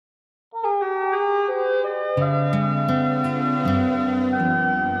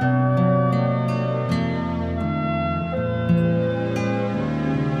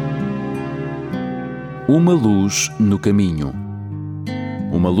Uma luz no caminho.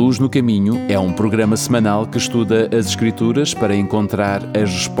 Uma luz no caminho é um programa semanal que estuda as Escrituras para encontrar as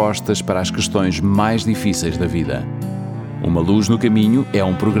respostas para as questões mais difíceis da vida. Uma luz no caminho é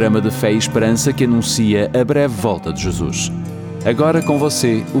um programa de fé e esperança que anuncia a breve volta de Jesus. Agora com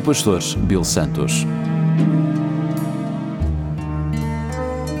você, o pastor Bill Santos.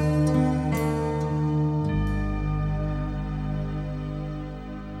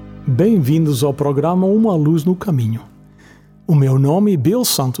 Bem-vindos ao programa Uma Luz no Caminho. O meu nome é Bill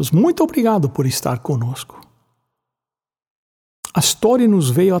Santos. Muito obrigado por estar conosco. A história nos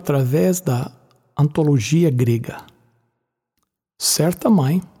veio através da antologia grega. Certa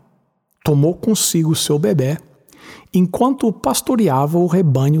mãe tomou consigo seu bebê enquanto pastoreava o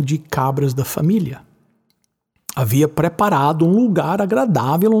rebanho de cabras da família. Havia preparado um lugar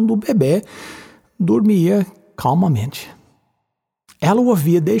agradável onde o bebê dormia calmamente. Ela o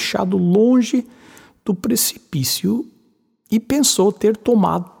havia deixado longe do precipício e pensou ter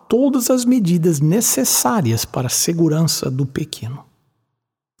tomado todas as medidas necessárias para a segurança do pequeno.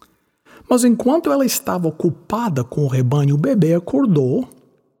 Mas enquanto ela estava ocupada com o rebanho, o bebê acordou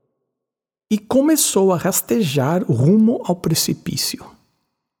e começou a rastejar rumo ao precipício.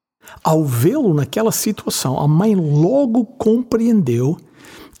 Ao vê-lo naquela situação, a mãe logo compreendeu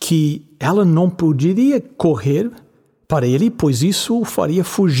que ela não poderia correr para ele, pois isso o faria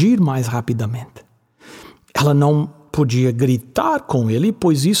fugir mais rapidamente. Ela não podia gritar com ele,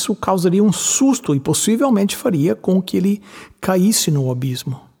 pois isso causaria um susto e possivelmente faria com que ele caísse no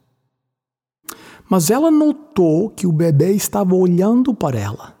abismo. Mas ela notou que o bebê estava olhando para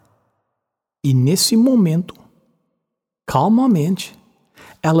ela. E nesse momento, calmamente,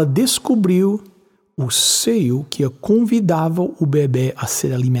 ela descobriu o seio que convidava o bebê a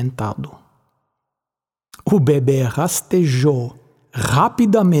ser alimentado. O bebê rastejou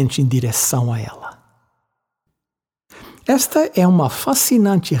rapidamente em direção a ela. Esta é uma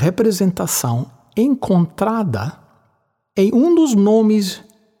fascinante representação encontrada em um dos nomes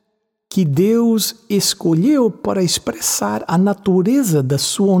que Deus escolheu para expressar a natureza da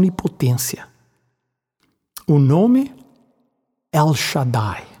sua onipotência. O nome El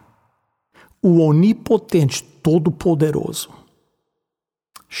Shaddai, o onipotente, todo poderoso.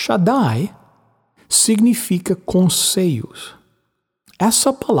 Shaddai significa com seios.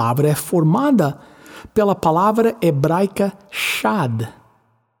 Essa palavra é formada pela palavra hebraica shad,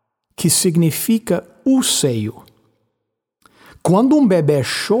 que significa o seio. Quando um bebê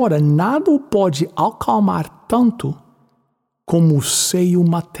chora, nada o pode acalmar tanto como o seio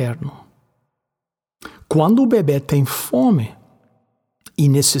materno. Quando o bebê tem fome e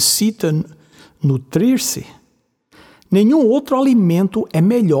necessita nutrir-se, nenhum outro alimento é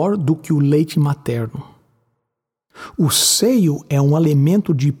melhor do que o leite materno. O seio é um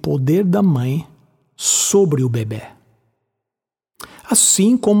elemento de poder da mãe sobre o bebê.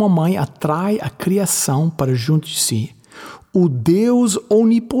 Assim como a mãe atrai a criação para junto de si, o Deus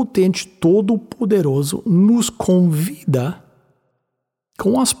onipotente, todo-poderoso, nos convida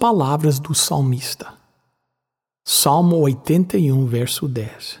com as palavras do salmista. Salmo 81, verso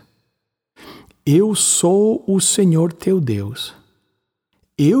 10. Eu sou o Senhor teu Deus.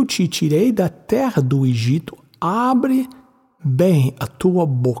 Eu te tirei da terra do Egito. Abre bem a tua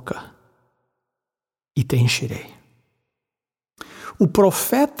boca e te encherei. O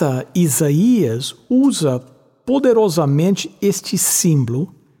profeta Isaías usa poderosamente este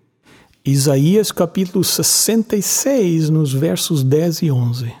símbolo. Isaías capítulo 66, nos versos 10 e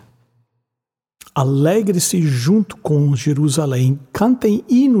 11. Alegre-se junto com Jerusalém, cantem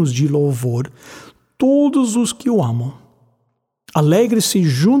hinos de louvor, todos os que o amam. Alegre-se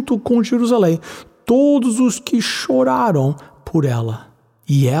junto com Jerusalém, todos os que choraram por ela.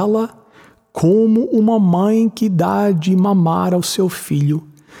 E ela, como uma mãe que dá de mamar ao seu filho,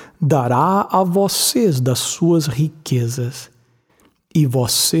 dará a vocês das suas riquezas, e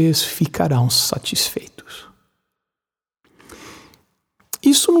vocês ficarão satisfeitos.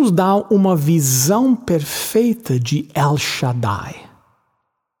 Isso nos dá uma visão perfeita de El Shaddai.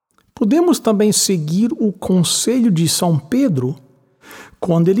 Podemos também seguir o conselho de São Pedro,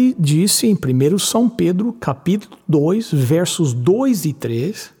 quando ele disse em 1 São Pedro, capítulo 2, versos 2 e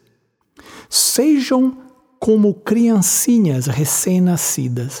 3, sejam como criancinhas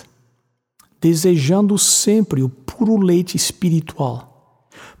recém-nascidas, desejando sempre o puro leite espiritual,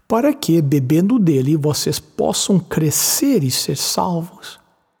 para que, bebendo dele, vocês possam crescer e ser salvos.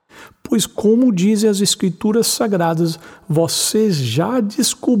 Pois, como dizem as Escrituras Sagradas, vocês já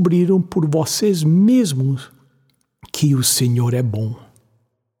descobriram por vocês mesmos que o Senhor é bom.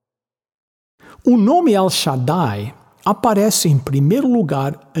 O nome El Shaddai aparece em primeiro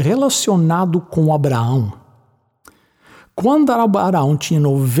lugar relacionado com Abraão. Quando Abraão tinha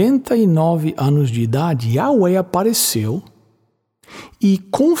 99 anos de idade, Yahweh apareceu e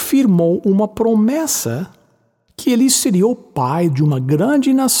confirmou uma promessa que ele seria o pai de uma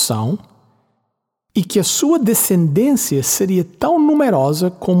grande nação e que a sua descendência seria tão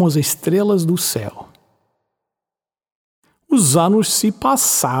numerosa como as estrelas do céu. Os anos se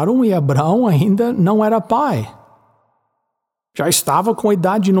passaram e Abraão ainda não era pai. Já estava com a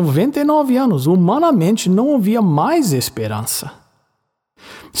idade de 99 anos. Humanamente não havia mais esperança.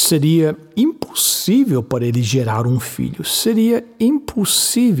 Seria impossível para ele gerar um filho. Seria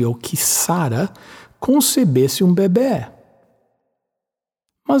impossível que Sara concebesse um bebê.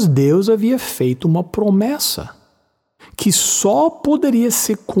 Mas Deus havia feito uma promessa que só poderia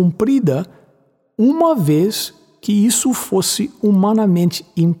ser cumprida uma vez que isso fosse humanamente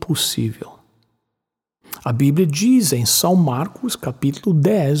impossível. A Bíblia diz em São Marcos, capítulo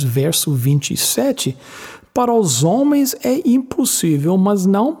 10, verso 27, para os homens é impossível, mas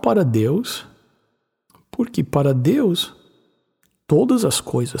não para Deus, porque para Deus todas as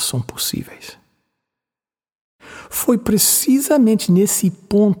coisas são possíveis. Foi precisamente nesse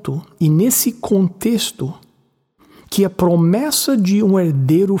ponto e nesse contexto que a promessa de um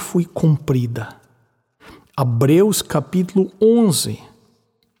herdeiro foi cumprida. Hebreus capítulo 11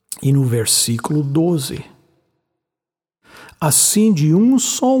 e no versículo 12. Assim, de um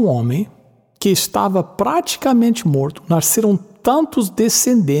só homem, que estava praticamente morto, nasceram tantos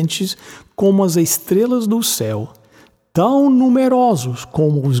descendentes como as estrelas do céu, tão numerosos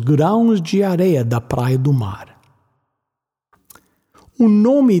como os grãos de areia da praia do mar. O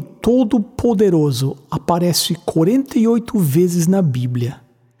nome Todo Poderoso aparece 48 vezes na Bíblia,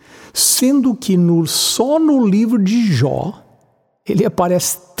 sendo que só no livro de Jó ele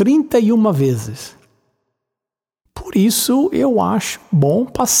aparece 31 vezes. Por isso, eu acho bom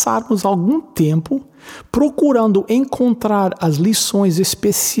passarmos algum tempo procurando encontrar as lições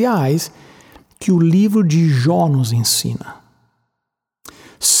especiais que o livro de Jó nos ensina.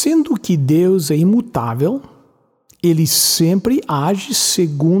 Sendo que Deus é imutável, ele sempre age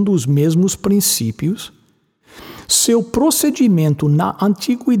segundo os mesmos princípios. Seu procedimento na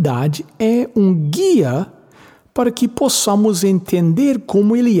antiguidade é um guia para que possamos entender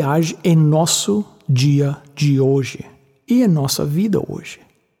como ele age em nosso dia de hoje e em nossa vida hoje.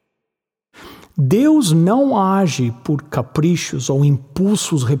 Deus não age por caprichos ou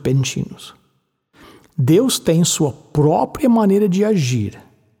impulsos repentinos. Deus tem sua própria maneira de agir,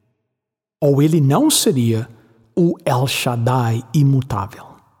 ou ele não seria o El Shaddai imutável.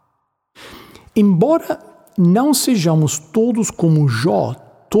 Embora não sejamos todos como Jó,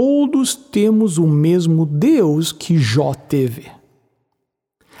 todos temos o mesmo Deus que Jó teve.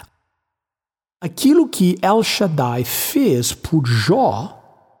 Aquilo que El Shaddai fez por Jó,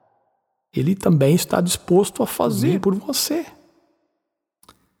 ele também está disposto a fazer por você.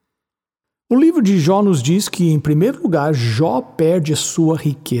 O livro de Jó nos diz que, em primeiro lugar, Jó perde a sua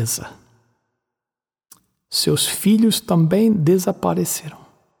riqueza. Seus filhos também desapareceram.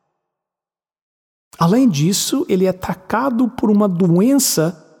 Além disso, ele é atacado por uma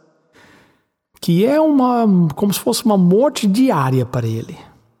doença que é como se fosse uma morte diária para ele.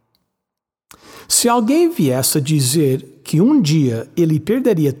 Se alguém viesse a dizer que um dia ele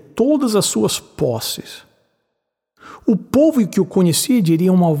perderia todas as suas posses, o povo que o conhecia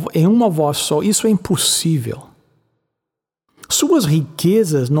diria em uma voz só: isso é impossível. Suas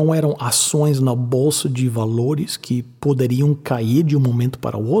riquezas não eram ações na bolsa de valores que poderiam cair de um momento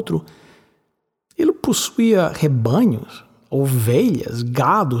para o outro. Ele possuía rebanhos, ovelhas,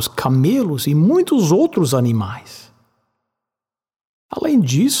 gados, camelos e muitos outros animais. Além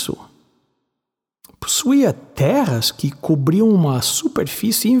disso, possuía terras que cobriam uma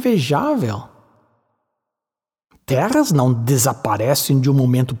superfície invejável. Terras não desaparecem de um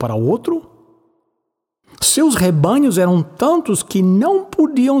momento para o outro. Seus rebanhos eram tantos que não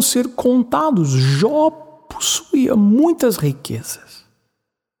podiam ser contados. Jó possuía muitas riquezas.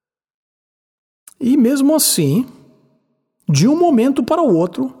 E mesmo assim, de um momento para o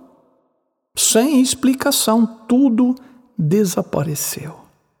outro, sem explicação, tudo desapareceu.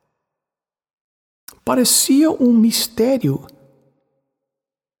 Parecia um mistério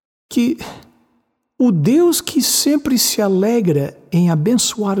que o Deus que sempre se alegra em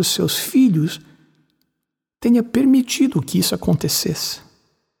abençoar os seus filhos tenha permitido que isso acontecesse.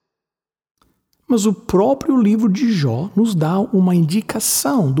 Mas o próprio livro de Jó nos dá uma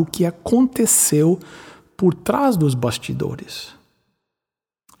indicação do que aconteceu por trás dos bastidores.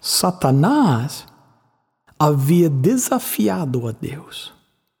 Satanás havia desafiado a Deus.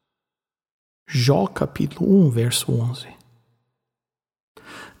 Jó capítulo 1, verso 11.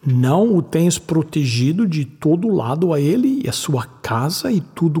 Não o tens protegido de todo lado a ele e a sua casa e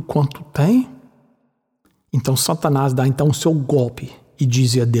tudo quanto tem? Então Satanás dá então o seu golpe e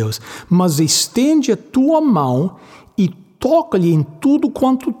diz a Deus: mas estende a tua mão e toca-lhe em tudo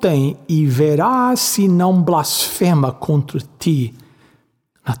quanto tem e verás se não blasfema contra ti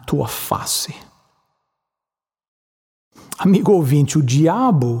na tua face. Amigo ouvinte, o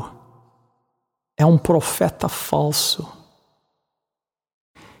diabo é um profeta falso.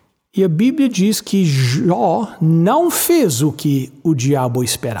 E a Bíblia diz que Jó não fez o que o diabo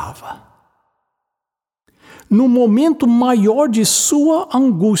esperava. No momento maior de sua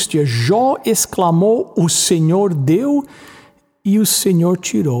angústia, Jó exclamou: o Senhor deu e o Senhor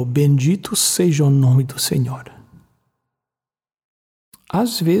tirou. Bendito seja o nome do Senhor.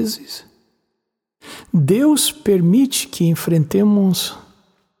 Às vezes, Deus permite que enfrentemos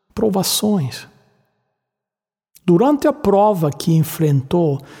provações. Durante a prova que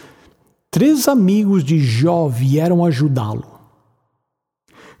enfrentou, 3 amigos de Jó vieram ajudá-lo.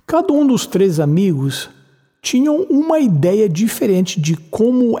 Cada um dos 3 amigos tinham uma ideia diferente de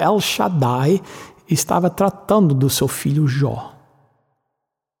como El Shaddai estava tratando do seu filho Jó.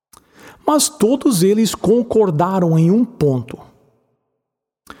 Mas todos eles concordaram em um ponto.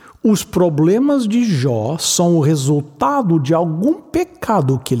 Os problemas de Jó são o resultado de algum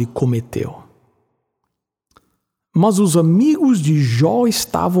pecado que ele cometeu. Mas os amigos de Jó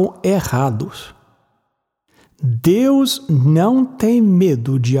estavam errados. Deus não tem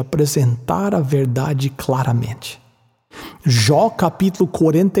medo de apresentar a verdade claramente. Jó capítulo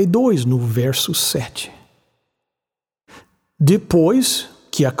 42, no verso 7. Depois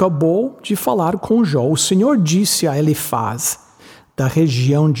que acabou de falar com Jó, o Senhor disse a Elifaz, da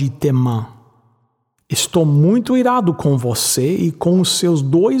região de Temã: estou muito irado com você e com os seus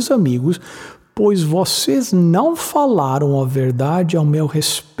 2 amigos, pois vocês não falaram a verdade ao meu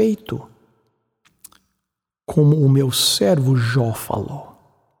respeito, como o meu servo Jó falou.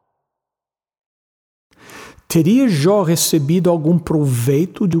 Teria Jó recebido algum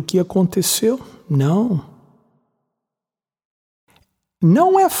proveito do que aconteceu? Não.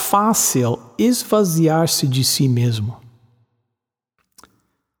 Não é fácil esvaziar-se de si mesmo.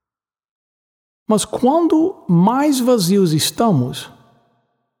 Mas quando mais vazios estamos,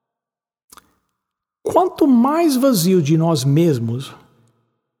 quanto mais vazio de nós mesmos,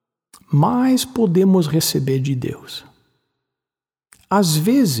 mais podemos receber de Deus. Às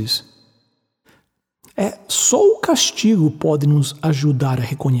vezes, só o castigo pode nos ajudar a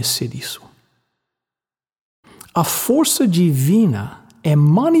reconhecer isso. A força divina é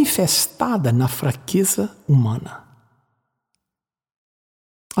manifestada na fraqueza humana.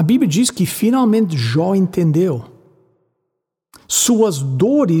 A Bíblia diz que finalmente Jó entendeu. Suas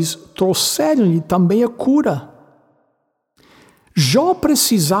dores trouxeram-lhe também a cura. Jó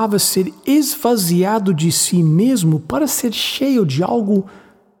precisava ser esvaziado de si mesmo para ser cheio de algo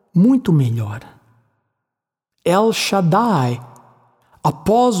muito melhor. El Shaddai,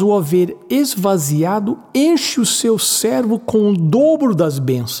 após o haver esvaziado, enche o seu servo com o dobro das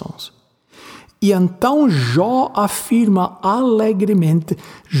bênçãos. E então Jó afirma alegremente,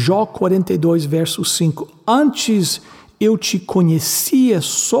 Jó 42, verso 5, antes eu te conhecia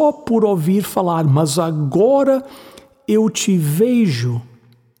só por ouvir falar, mas agora eu te vejo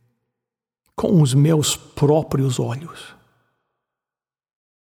com os meus próprios olhos.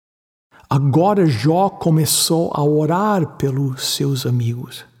 Agora Jó começou a orar pelos seus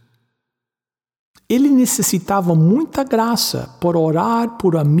amigos. Ele necessitava muita graça por orar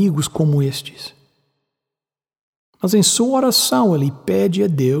por amigos como estes. Mas em sua oração ele pede a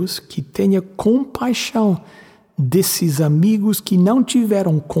Deus que tenha compaixão desses amigos que não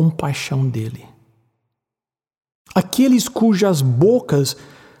tiveram compaixão dele. Aqueles cujas bocas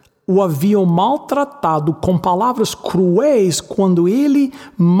o haviam maltratado com palavras cruéis quando ele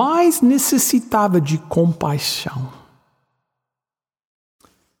mais necessitava de compaixão.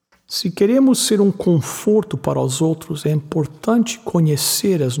 Se queremos ser um conforto para os outros, é importante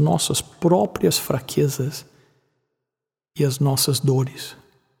conhecer as nossas próprias fraquezas e as nossas dores.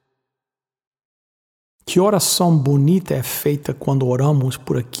 Que oração bonita é feita quando oramos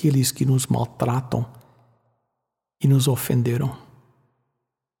por aqueles que nos maltratam e nos ofenderam.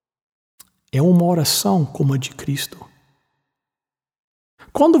 É uma oração como a de Cristo.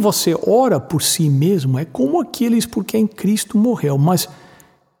 Quando você ora por si mesmo, é como aqueles por quem Cristo morreu, mas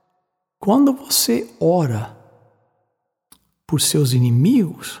quando você ora por seus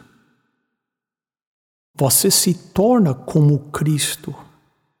inimigos, você se torna como Cristo.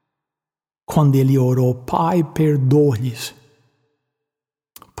 Quando ele orou, Pai, perdoa-lhes,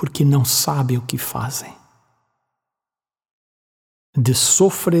 porque não sabem o que fazem. De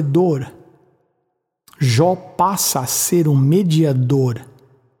sofredor, Jó passa a ser um mediador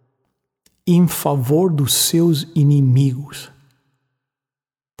em favor dos seus inimigos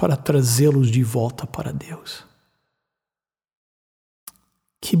para trazê-los de volta para Deus.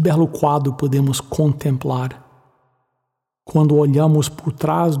 Que belo quadro podemos contemplar quando olhamos por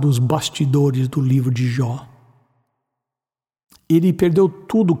trás dos bastidores do livro de Jó. Ele perdeu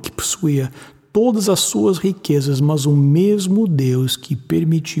tudo o que possuía, todas as suas riquezas, mas o mesmo Deus que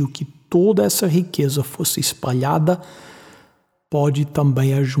permitiu que toda essa riqueza fosse espalhada pode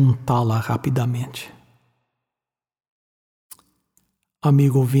também ajuntá-la rapidamente.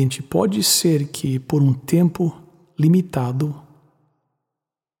 Amigo ouvinte, pode ser que por um tempo limitado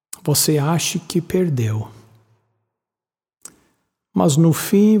você ache que perdeu, mas no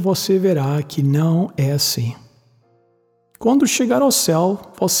fim você verá que não é assim. Quando chegar ao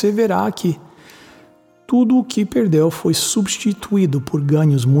céu, você verá que tudo o que perdeu foi substituído por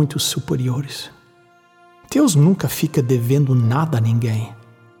ganhos muito superiores. Deus nunca fica devendo nada a ninguém.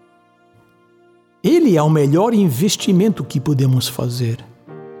 Ele é o melhor investimento que podemos fazer.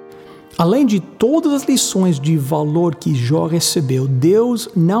 Além de todas as lições de valor que Jó recebeu, Deus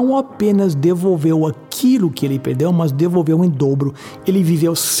não apenas devolveu aquilo que ele perdeu, mas devolveu em dobro. Ele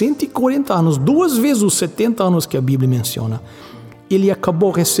viveu 140 anos, 2 vezes os 70 anos que a Bíblia menciona. Ele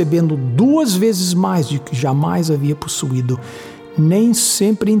acabou recebendo 2 vezes mais do que jamais havia possuído. Nem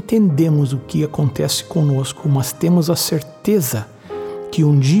sempre entendemos o que acontece conosco, mas temos a certeza que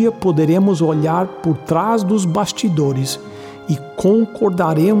um dia poderemos olhar por trás dos bastidores e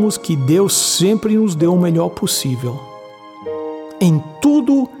concordaremos que Deus sempre nos deu o melhor possível. Em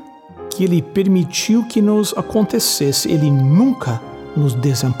tudo que Ele permitiu que nos acontecesse, Ele nunca nos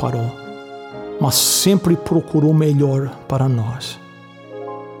desamparou, mas sempre procurou o melhor para nós.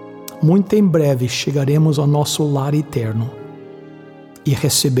 Muito em breve chegaremos ao nosso lar eterno e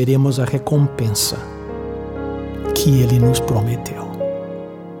receberemos a recompensa que Ele nos prometeu.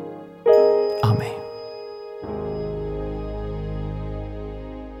 Amém.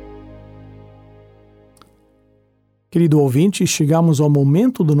 Querido ouvinte, chegamos ao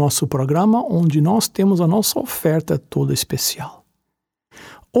momento do nosso programa onde nós temos a nossa oferta toda especial.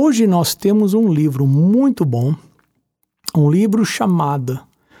 Hoje nós temos um livro muito bom, um livro chamado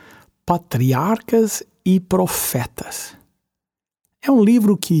Patriarcas e Profetas. É um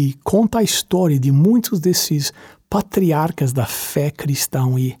livro que conta a história de muitos desses patriarcas da fé cristã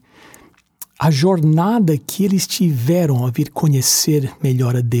e a jornada que eles tiveram a vir conhecer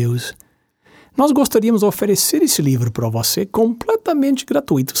melhor a Deus. Nós gostaríamos de oferecer esse livro para você completamente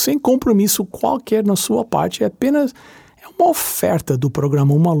gratuito, sem compromisso qualquer na sua parte. É uma oferta do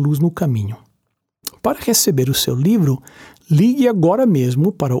programa Uma Luz no Caminho. Para receber o seu livro, ligue agora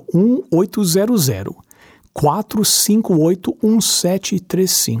mesmo para o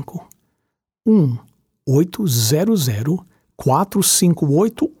 1-800-458-1735.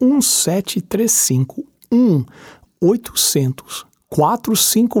 1-800-458-1735.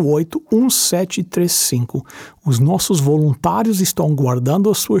 1-800-458-1735. Os nossos voluntários estão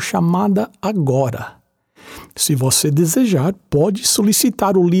guardando a sua chamada agora. Se você desejar, pode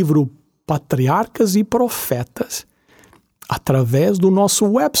solicitar o livro Patriarcas e Profetas através do nosso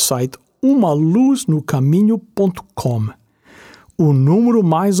website umaluznocaminho.com. O número,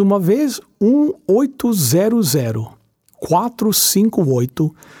 mais uma vez,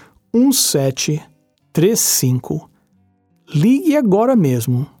 1-800-458-1735. Ligue agora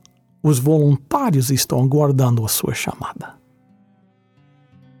mesmo. Os voluntários estão aguardando a sua chamada.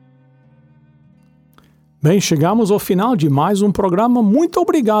 Bem, chegamos ao final de mais um programa. Muito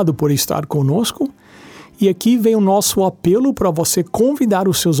obrigado por estar conosco. E aqui vem o nosso apelo para você convidar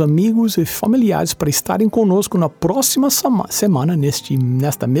os seus amigos e familiares para estarem conosco na próxima semana,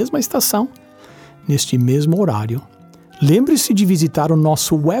 nesta mesma estação, neste mesmo horário. Lembre-se de visitar o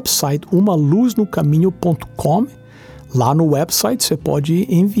nosso website umaluznocaminho.com. Lá no website você pode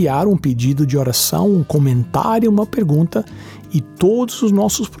enviar um pedido de oração, um comentário, uma pergunta, e todos os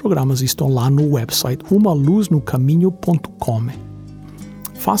nossos programas estão lá no website umaluznocaminho.com.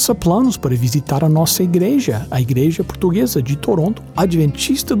 Faça planos para visitar a nossa igreja, a Igreja Portuguesa de Toronto,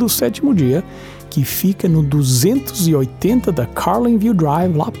 Adventista do Sétimo Dia, que fica no 280 da Carlinville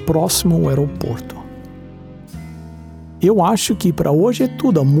Drive, lá próximo ao aeroporto. Eu acho que para hoje é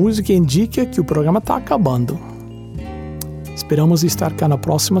tudo. A música indica que o programa está acabando. Esperamos estar cá na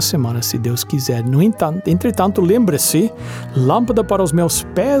próxima semana, se Deus quiser. Entretanto, lembre-se, lâmpada para os meus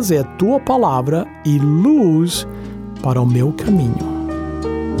pés é a tua palavra e luz para o meu caminho.